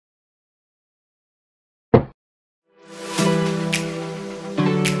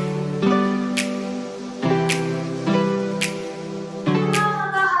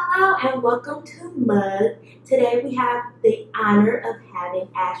and welcome to Mug. Today we have the honor of having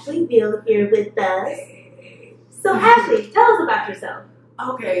Ashley Bill here with us. So Ashley, tell us about yourself.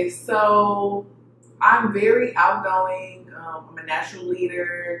 Okay, so I'm very outgoing. I'm a natural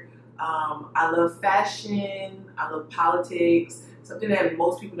leader. I love fashion. I love politics. Something that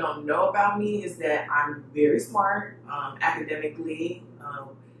most people don't know about me is that I'm very smart academically.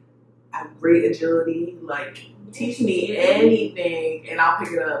 I have great agility. Like, teach me anything and I'll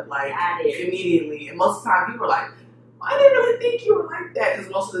pick it up like immediately. And most of the time people are like, I didn't really think you were like that.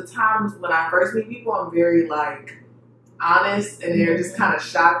 Because most of the times when I first meet people, I'm very like honest, and they're just kind of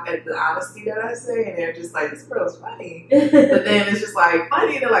shocked at the honesty that I say, and they're just like, this girl's funny. But then it's just like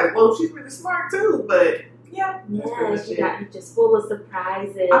funny, and they're like, well, she's really smart too. But yeah, you got you just full of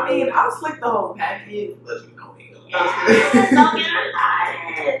surprises. I mean, I'll slick the whole package, but you know me. Don't get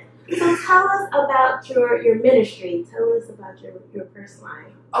excited. So tell us about your ministry. Tell us about your first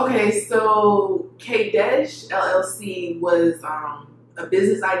line. Okay, so Kadesh LLC was a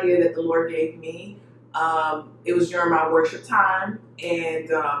business idea that the Lord gave me. It was during my worship time, and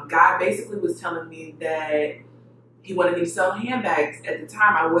God basically was telling me that He wanted me to sell handbags. At the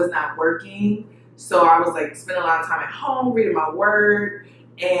time, I was not working, so I was like spending a lot of time at home reading my word.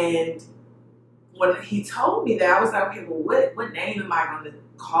 And when He told me that, I was like, okay, well, what name am I going to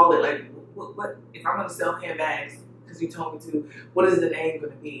call it? Like, what if I'm going to sell handbags? Because He told me to. What is the name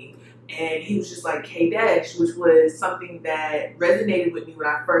going to be? And He was just like Kadesh, which was something that resonated with me when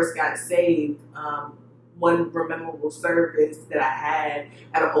I first got saved. One memorable service that I had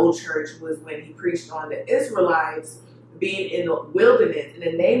at an old church was when He preached on the Israelites being in the wilderness. And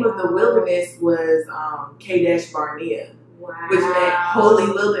the name of the wilderness was Kadesh Barnea, which meant holy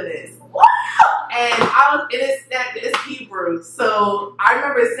wilderness. And it's Hebrew. So I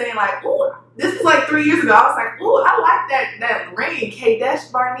remember saying like, oh, this was like 3 years ago. I was like, oh, I like that ring, Kadesh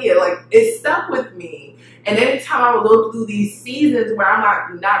Barnea. Like, it stuck with me. And anytime I would go through these seasons where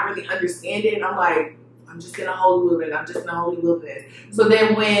I'm not really understanding, I'm like, I'm just in a holy wilderness. I'm just in a holy wilderness. So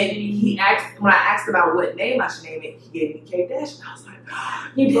then when I asked about what name I should name it, He gave me Kadesh. And I was like,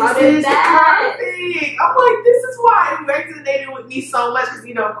 You brought it back. Perfect. I'm like, this is why it resonated with me so much.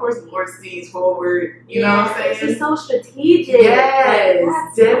 Because, of course, the Lord sees forward. You know what I'm saying? He's so strategic.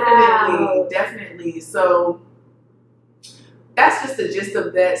 Yes, definitely. So that's just the gist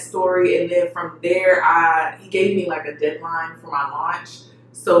of that story. And then from there, He gave me like a deadline for my launch.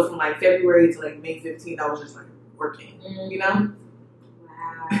 So from like February to like May 15th, I was just like working,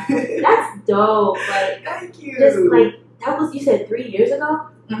 Wow. That's dope. Like, thank you. Just like, that was, you said 3 years ago?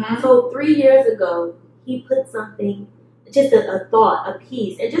 Mm-hmm. So 3 years ago, He put something, just a thought, a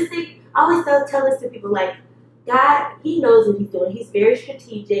piece. And just think, I always tell this to people, like, God, He knows what He's doing. He's very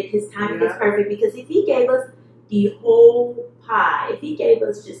strategic. His timing is perfect. Because if He gave us the whole pie, if He gave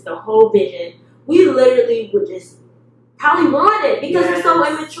us just the whole vision, we literally would just probably ruin it because we're so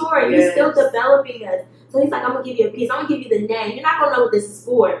immature and He's still developing us. So He's like, I'm going to give you a piece. I'm going to give you the name. You're not going to know what this is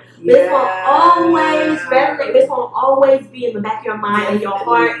for. But it's going to always resonate. It's going to always be in the back of your mind and your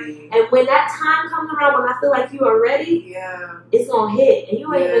heart. And when that time comes around, when I feel like you are ready, it's going to hit. And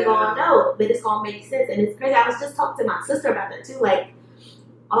you ain't even going to know. But it's going to make sense. And it's crazy. I was just talking to my sister about that too. Like,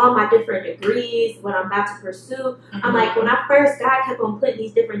 all my different degrees, what I'm about to pursue. I'm like, when I first, God kept on putting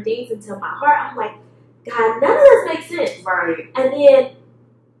these different things into my heart. I'm like, God, none of this makes sense. Right. And then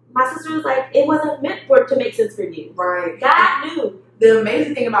my sister was like, it wasn't meant for it to make sense for you. Right. God knew. The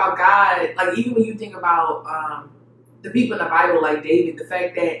amazing thing about God, like even when you think about the people in the Bible, like David, the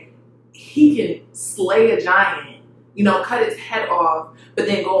fact that he can slay a giant, cut its head off, but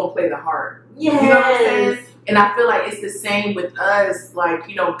then go and play the harp. Yes. You know what I'm saying? And I feel like it's the same with us. Like,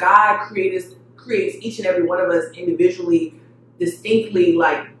 God creates each and every one of us individually, distinctly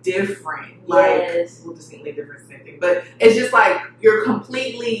like different, distinctly different, same thing. But it's just like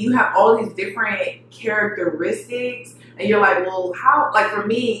you have all these different characteristics, and you're like, well, how? Like for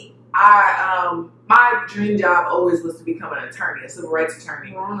me, my dream job always was to become an attorney, a civil rights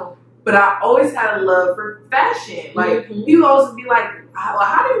attorney. Wow. But I always had a love for fashion. Like people always be like,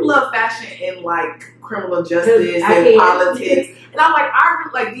 how do you love fashion in like criminal justice and politics? And I'm like, I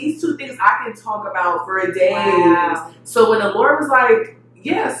really, like these two things I can talk about for a day. Wow. So when the Lord was like,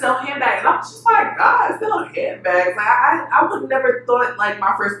 yeah, sell handbags, I was just like, God, sell handbags. Like I would never thought like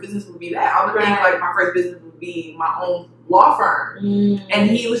my first business would be that. I would think like my first business would be my own law firm.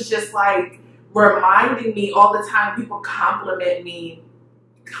 And He was just like reminding me all the time. People compliment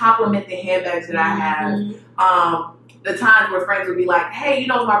the handbags that I have. The times where friends would be like, hey, it's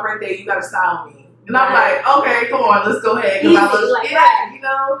my birthday, you gotta style me. And I'm like, okay, come on, let's go ahead. Because I look, you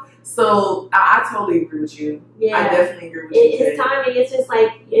know? So I totally agree with you. Yeah. I definitely agree with you. His timing, it's just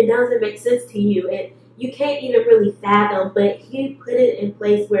like, it doesn't make sense to you. And you can't even really fathom, but he put it in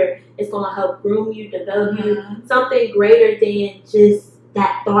place where it's going to help groom you, develop you, something greater than just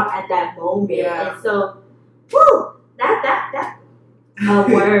that thought at that moment. Yeah. And so, whew, that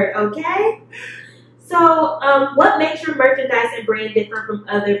a word, okay? So, what makes your merchandise and brand different from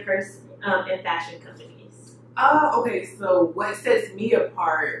other and fashion companies? Okay, so what sets me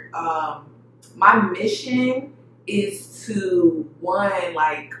apart, my mission is to, one,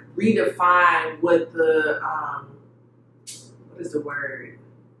 like, redefine what the, what is the word?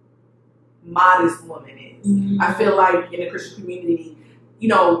 Modest woman is. Mm-hmm. I feel like in the Christian community, you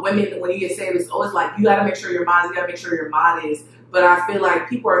know, women, when you get saved, it's always like, you gotta make sure you're modest, you gotta make sure you're modest. But I feel like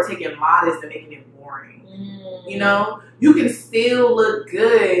people are taking modest and making it boring. Mm-hmm. You know? You can still look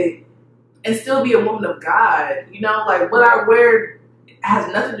good and still be a woman of God. You know, like what I wear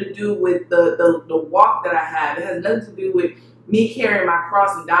has nothing to do with the walk that I have. It has nothing to do with me carrying my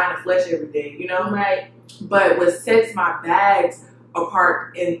cross and dying of flesh every day, you know? Right. But what sets my bags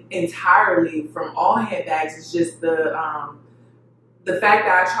apart entirely from all handbags is just the fact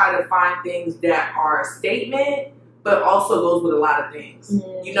that I try to find things that are a statement, but also goes with a lot of things,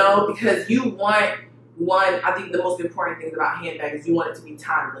 you know? Because you want, I think the most important thing about handbags is you want it to be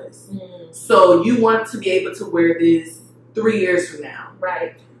timeless. So you want to be able to wear this 3 years from now.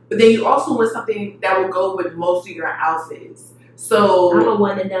 Right. But then you also want something that will go with most of your outfits. So I'm a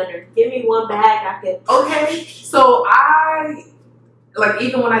one and doneer. Give me one bag, I can. Okay. So like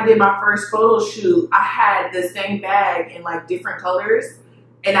even when I did my first photo shoot, I had the same bag in like different colors,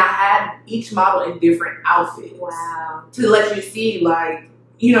 and I had each model in different outfits. Wow. To let you see, like,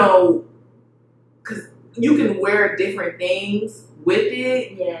 you know, because you can wear different things with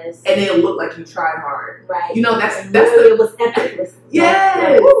it, yes, and it'll look like you tried hard, right? You know, that's it was effortless.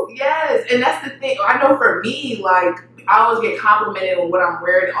 yes, and that's the thing. I know for me, like, I always get complimented on what I'm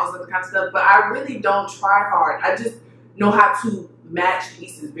wearing and all that kind of stuff, but I really don't try hard. I just know how to match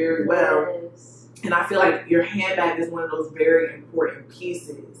pieces very well, yes. And I feel like your handbag is one of those very important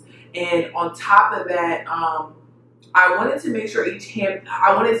pieces. And on top of that, I wanted to make sure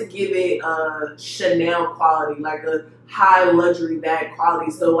I wanted to give it a Chanel quality, like a high luxury bag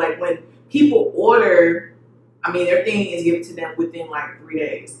quality. So like when people order, I mean, their thing is given to them within like 3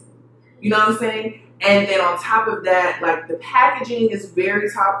 days. You know what I'm saying? And then on top of that, like the packaging is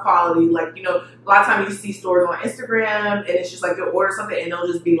very top quality. Like, you know, a lot of times you see stores on Instagram and it's just like you'll order something and they'll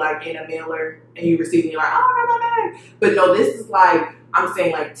just be like in a mailer and you receive it and you're like, oh, I got my bag. But no, this is like, I'm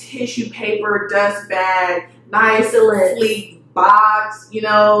saying like tissue paper, dust bag, nice, sleek box, you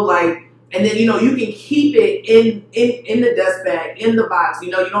know, like, and then, you know, you can keep it in the dust bag, in the box.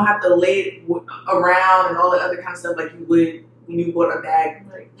 You know, you don't have to lay it around and all the other kind of stuff like you would when you bought a bag.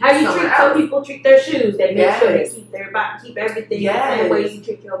 How you treat some people treat their shoes. They make sure they keep everything the same way you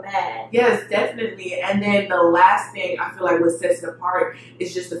treat your bag. Yes, definitely. And then the last thing I feel like what sets it apart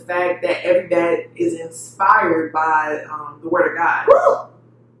is just the fact that every bag is inspired by the Word of God.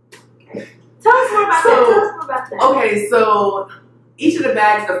 Okay. Tell us more about that. Okay, so each of the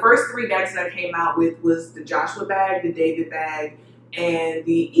bags, the first 3 bags that I came out with was the Joshua bag, the David bag, and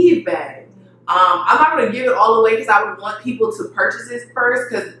the Eve bag. I'm not going to give it all away because I would want people to purchase this first,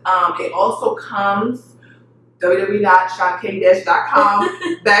 because it also comes www.shopkadesh.com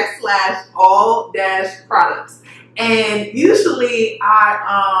 /all-products. And usually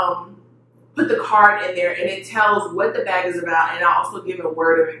I put the card in there and it tells what the bag is about, and I also give a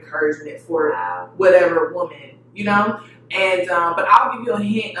word of encouragement for whatever woman, you know? And but I'll give you a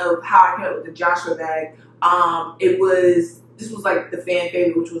hint of how I came up with the Joshua bag. This was like the fan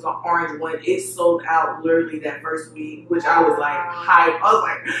favorite, which was an orange one. It sold out literally that first week, which I was like hyped. I was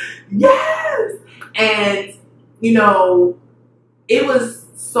like, yes! And, you know, it was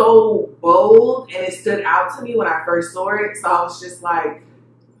so bold and it stood out to me when I first saw it. So I was just like,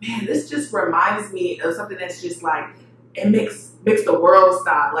 man, this just reminds me of something that's just like, it makes the world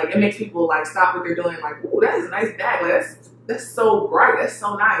stop. Like, it makes people like stop what they're doing. Like, ooh, that is a nice bag. Like, that's so bright. That's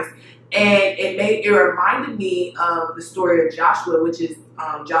so nice. And it reminded me of the story of Joshua, which is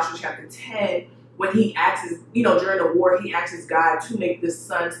Joshua chapter 10, when he asks, you know, during the war, he asks God to make the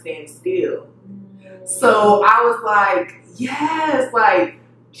sun stand still. So I was like, yes, like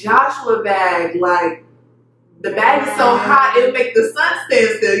Joshua bag, like the bag is so hot, it would make the sun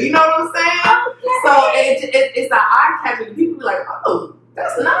stand still. You know what I'm saying? Okay. So it's an eye catcher. People be like, oh,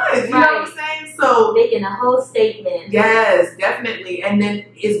 that's nice. You know what I'm saying? So making a whole statement. Yes, definitely. And then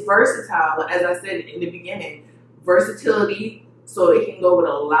it's versatile, as I said in the beginning. Versatility, so it can go with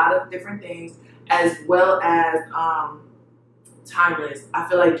a lot of different things. as well as timeless. I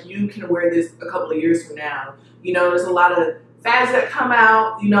feel like you can wear this a couple of years from now. You know, there's a lot of fads that come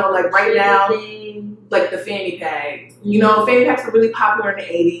out, you know, like right now, like the fanny pack. You know, fanny packs were really popular in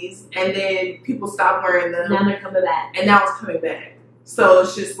the 80s, and then people stopped wearing them. Now they're coming back. And now it's coming back. So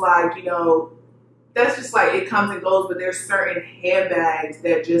it's just like, you know, that's just like, it comes and goes, but there's certain handbags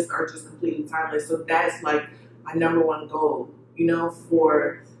that just are just completely timeless. So that's like my number one goal, you know,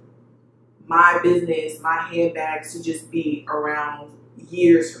 for my business, my handbags to just be around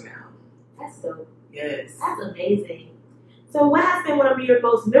years from now. That's dope. Yes. That's amazing. So what has been one of your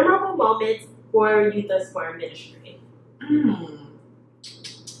most memorable moments for you thus far in ministry?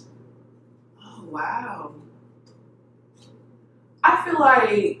 Oh, wow. I feel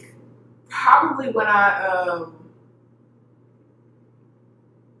like probably when I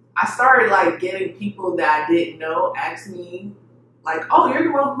started like getting people that I didn't know ask me like, "Oh, you're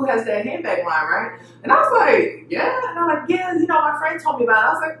the one who has that handbag line, right?" And I was like, "Yeah." And I'm like, "Yeah, you know, my friend told me about it."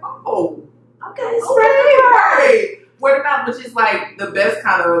 I was like, "Oh, Okay, right." Word of mouth, which is like the best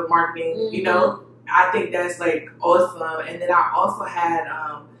kind of marketing, you know. I think that's like awesome. And then I also had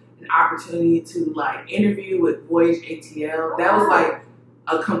an opportunity to like interview with Voyage ATL. That was like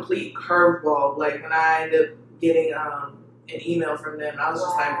a complete curveball. Like when I ended up getting an email from them, I was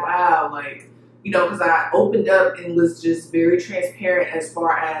just like, wow, like, you know, because I opened up and was just very transparent as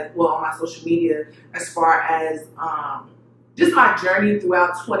far as, well, on my social media, as far as just my journey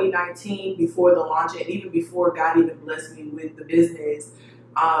throughout 2019 before the launch and even before God even blessed me with the business.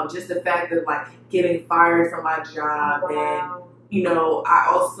 Just the fact of like getting fired from my job. And, you know, I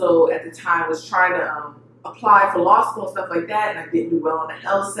also at the time was trying to apply for law school and stuff like that, and I didn't do well on the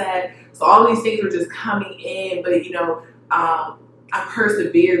LSAT. So all these things were just coming in, but, you know, I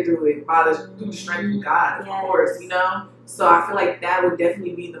persevered through it through the strength of God, of course, you know. So I feel like that would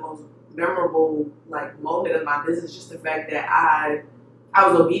definitely be the most memorable like moment of my business, just the fact that I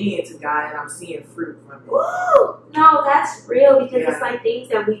was obedient to God and I'm seeing fruit from it. Woo! No, that's real, because it's like things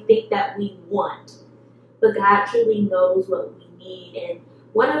that we think that we want, but God truly knows what we need. And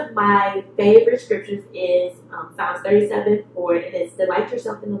one of my favorite scriptures is Psalms 37:4, and it's delight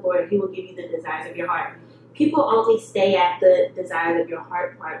yourself in the Lord, and He will give you the desires of your heart. People only stay at the desires of your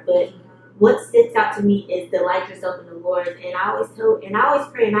heart part, but what sticks out to me is delight yourself in the Lord. And I always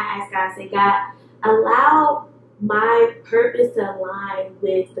pray and I ask God, I say, God, allow my purpose to align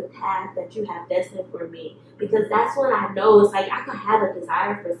with the path that you have destined for me. Because that's when I know it's like I can have a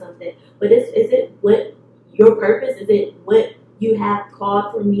desire for something, but is it what your purpose? Is it what you have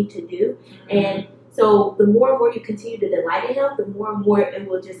called for me to do? And so the more and more you continue to delight in Him, the more and more it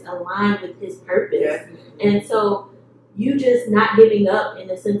will just align with His purpose. Yes. And so you just not giving up in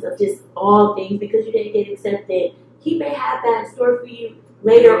the sense of just all things because you didn't get accepted. He may have that in store for you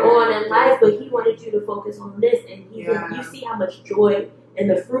later on in life, but He wanted you to focus on this, and you see how much joy and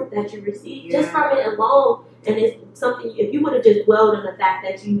the fruit that you receive just from it alone. And it's something, if you would have just dwelled on the fact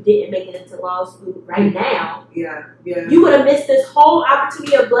that you didn't make it into law school right now, you would have missed this whole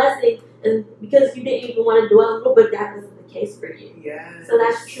opportunity of blessing, and because you didn't even want to dwell on it, but that wasn't the case for you. Yes. So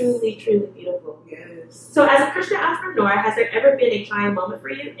that's truly, truly beautiful. Yes. So as a Christian entrepreneur, has there ever been a trying moment for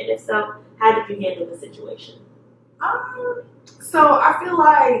you? And if so, how did you handle the situation? So I feel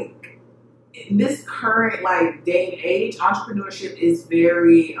like in this current like day and age, entrepreneurship is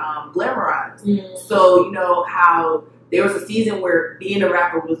very glamorized. So you know how there was a season where being a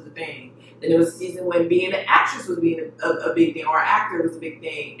rapper was the thing. Then there was a season when being an actress was being a big thing, or an actor was a big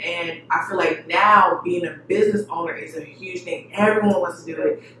thing. And I feel like now being a business owner is a huge thing. Everyone wants to do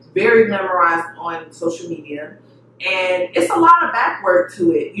it. It's very glamorized on social media. And it's a lot of back work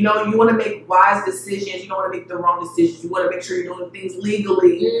to it. You know, you want to make wise decisions. You don't want to make the wrong decisions. You want to make sure you're doing things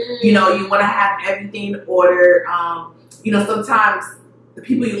legally. You know, you want to have everything in order. You know, sometimes the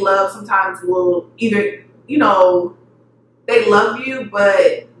people you love sometimes will either, you know, they love you,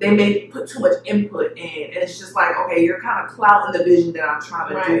 but they may put too much input in. And it's just like, okay, you're kind of clouding the vision that I'm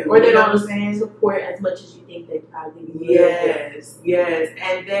trying to do. Or they don't support as much as you think they probably would. Yes.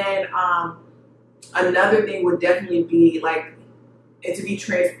 And then another thing would definitely be like, and to be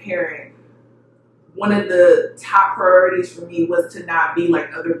transparent, one of the top priorities for me was to not be like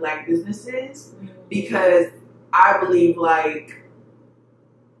other Black businesses, because I believe like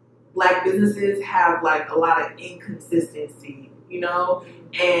Black businesses have like a lot of inconsistency, you know,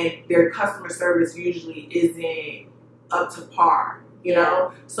 and their customer service usually isn't up to par, you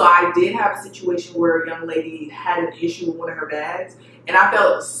know. So I did have a situation where a young lady had an issue with one of her bags, and I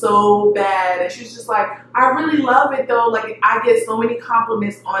felt so bad. And she was just like, I really love it though. Like, I get so many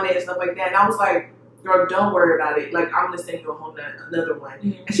compliments on it and stuff like that. And I was like, girl, don't worry about it. Like, I'm gonna send you a whole another one.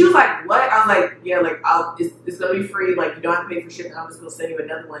 Mm-hmm. And she was like, what? I was like, yeah, like, it's gonna be free. Like, you don't have to pay for shipping. I'm just gonna send you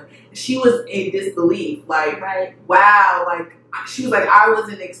another one. And she was in disbelief. Like, right. Wow. Like, she was like, I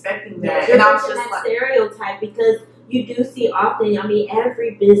wasn't expecting that. Yeah, and I was just that like, stereotype, because you do see often, I mean,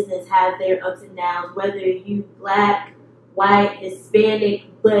 every business has their ups and downs, whether you black, white, Hispanic,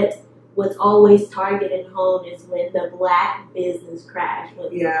 but what's always targeted home is when the black business crash, when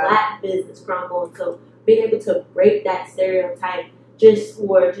the black business crumbled. So being able to break that stereotype just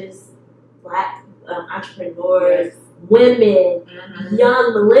for black entrepreneurs, women,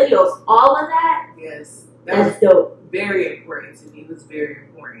 young millennials, all of that. Yes, that's dope. Very important to me. It was very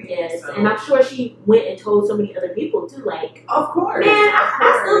important. Yes, so. And I'm sure she went and told so many other people too. Like, of course, man,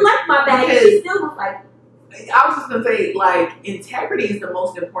 I still like my bag. And she still was like. I was just gonna say, like, integrity is the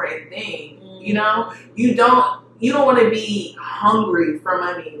most important thing. You know, you don't want to be hungry for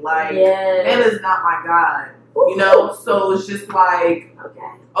money. Like, that is not my God. You know, so it's just like,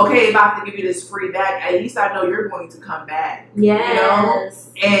 okay, if I have to give you this free bag, at least I know you're going to come back.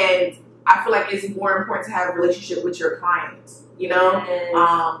 Yes. You know, and I feel like it's more important to have a relationship with your clients. You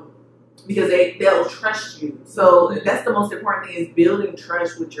know, because they'll trust you. So that's the most important thing, is building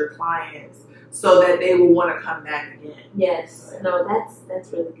trust with your clients, so that they will want to come back again. Yes. No,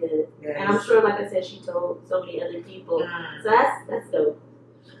 that's really good. Yes. And I'm sure, like I said, she told so many other people. So that's dope.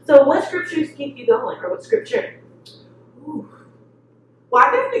 So what scriptures keep you going, or what scripture? Ooh. Well,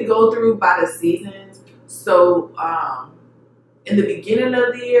 I definitely go through by the seasons. So in the beginning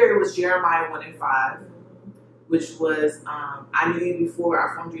of the year, it was Jeremiah 1:5, which was, I knew you before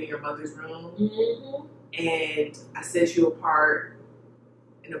I formed you in your mother's womb, and I set you apart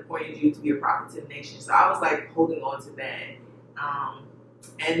and appointed you to be a prophet to the nation. So I was like holding on to that.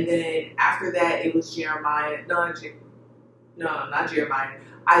 And then after that, it was Jeremiah. No, not Jeremiah.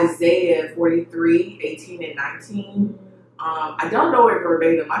 Isaiah 43:18 and 19. I don't know it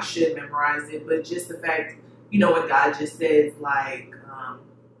verbatim. I should memorize it, but just the fact, you know, when God just says, like,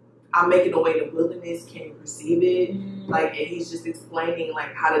 I'm making a way in the wilderness, can you perceive it? Like, and he's just explaining,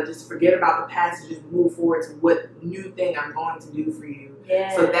 like, how to just forget about the past and just move forward to what new thing I'm going to do for you.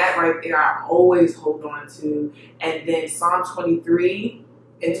 Yes. So that right there, I always hold on to. And then Psalm 23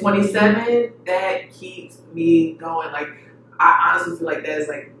 and 27, that keeps me going. Like, I honestly feel like that is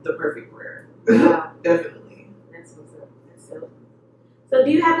like the perfect prayer. Wow. Definitely. That's what's up. That's so. So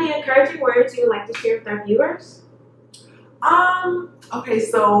do you have any encouraging words you would like to share with our viewers? Okay,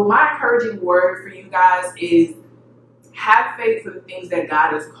 so my encouraging word for you guys is have faith for the things that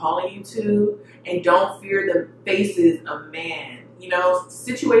God is calling you to, and don't fear the faces of man. You know,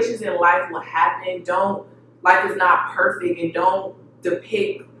 situations in life will happen. Life is not perfect, and don't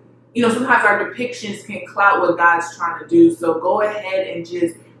depict, you know, sometimes our depictions can cloud what God's trying to do. So go ahead and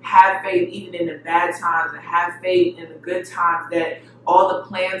just have faith even in the bad times, and have faith in the good times, that all the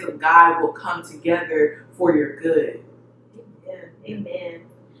plans of God will come together for your good. Amen.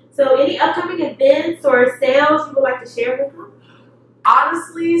 So any upcoming events or sales you would like to share with them?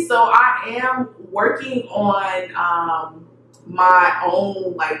 Honestly, so I am working on my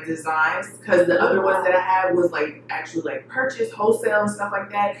own like designs, because the other ones that I had was like actually like purchase, wholesale, and stuff like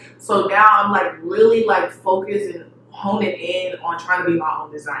that. So now I'm like really like focused and honing in on trying to be my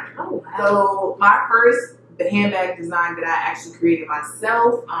own designer. Oh, wow. So my first handbag design that I actually created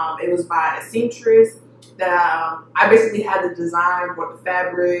myself, it was by a seamstress. That I basically had the design, bought the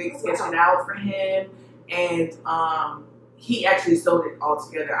fabric, sketched it out for him, and he actually sewed it all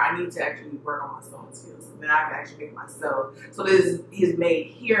together. I need to actually work on my sewing skills, and then I can actually make it myself. So this is made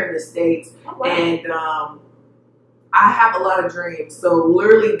here in the States, and I have a lot of dreams. So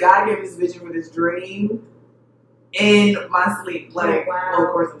literally, God gave me this vision for this dream in my sleep. Like, well,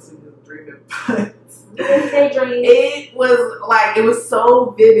 of course, I'm sleeping dreaming, but. It was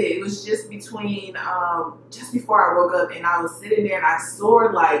so vivid. It was just between just before I woke up, and I was sitting there and I saw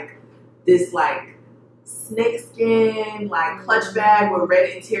like this like snakeskin like clutch bag with red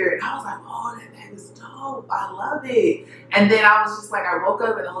interior, and I was like, oh, that bag is dope. I love it. And then I was just like, I woke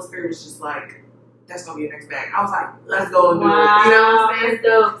up and the Holy Spirit was just like, that's gonna be your next bag. I was like, let's go and do it. You know what I'm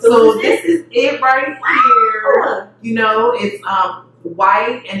saying? So this is it right here. You know, it's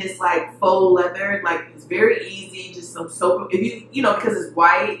white, and it's like faux leather. Like, it's very easy, just some soap. If you know, because it's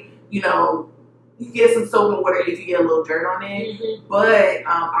white, you know, you get some soap and water if you get a little dirt on it. But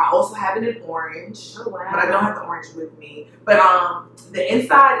I also have it in orange. Oh, wow. But I don't have the orange with me. But the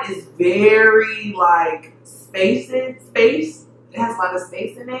inside is very like space. It has a lot of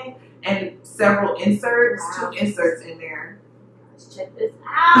space in it, and several inserts, 2 inserts in there. check this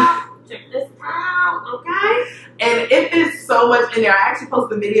out. Check this out, okay? And it is so much in there. I actually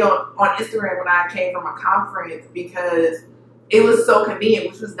posted a video on Instagram when I came from a conference because it was so convenient,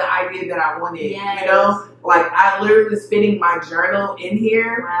 which was the idea that I wanted. Yes. You know, like I literally was fitting my journal in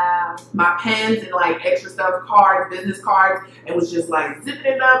here, Wow. my pens and like extra stuff, cards, business cards, and was just like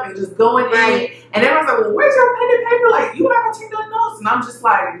zipping it up and just going in. And everyone's like, "Well, where's your pen and paper? Like, you not gonna take no notes?" And I'm just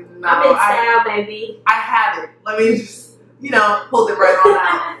like, "No, I'm in style, baby. I have it. Let me just, pull it right on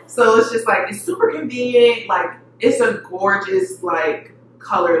out." So it's just like it's super convenient. Like it's a gorgeous like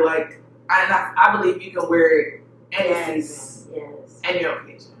color. Like I believe you can wear it any season, any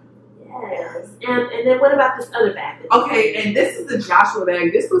occasion. Yes. And then what about this other bag? Okay, and this is the Joshua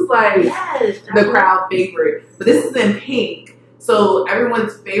bag. This was like the crowd favorite, but this is in pink. So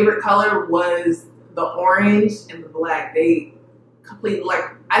everyone's favorite color was the orange and the black. They completely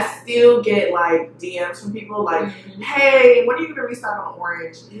I still get like DMs from people like, "Hey, when are you gonna restock on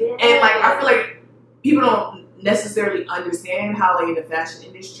orange?" Yes. And like I feel like people don't necessarily understand how like in the fashion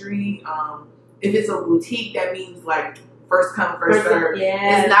industry, if it's a boutique, that means like first come first serve.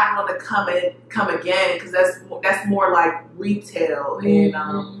 It's not going to come again because that's more like retail and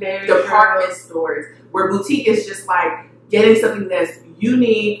department stores. Where boutique is just like getting something that's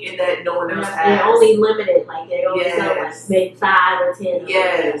unique and that no one else has. They're only limited, like they only sell like maybe 5 or 10.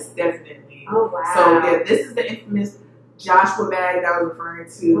 Yes, definitely. Oh wow. So this is the infamous Joshua bag that I was referring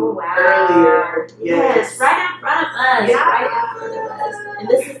to earlier. Yes, right in front of us. Yeah. Right in front of us. And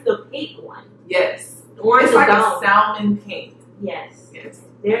this is the pink one. Yes. The orange it's is like gone. a salmon pink. Yes. Yes.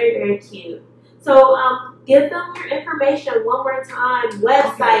 Very, very cute. So give them your information one more time.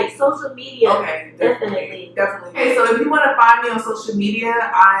 Website, social media. Okay, Definitely. Okay, so if you want to find me on social media,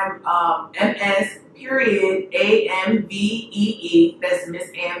 I'm MS.AMVEE. That's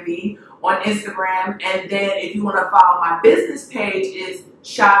Miss Amv on Instagram. And then if you want to follow my business page, is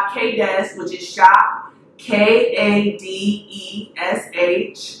Shop Kadesh, which is Shop Kadesh.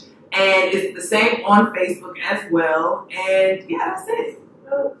 And it's the same on Facebook as well. And yeah, that's it.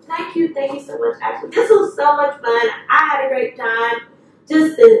 Oh, thank you so much. Actually, this was so much fun. I had a great time.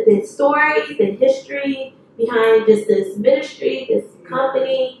 Just the stories, the history behind just this ministry, this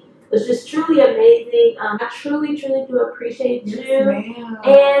company was just truly amazing. I truly do appreciate you. Yes, ma'am.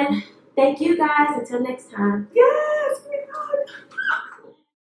 And thank you guys. Until next time. Yes.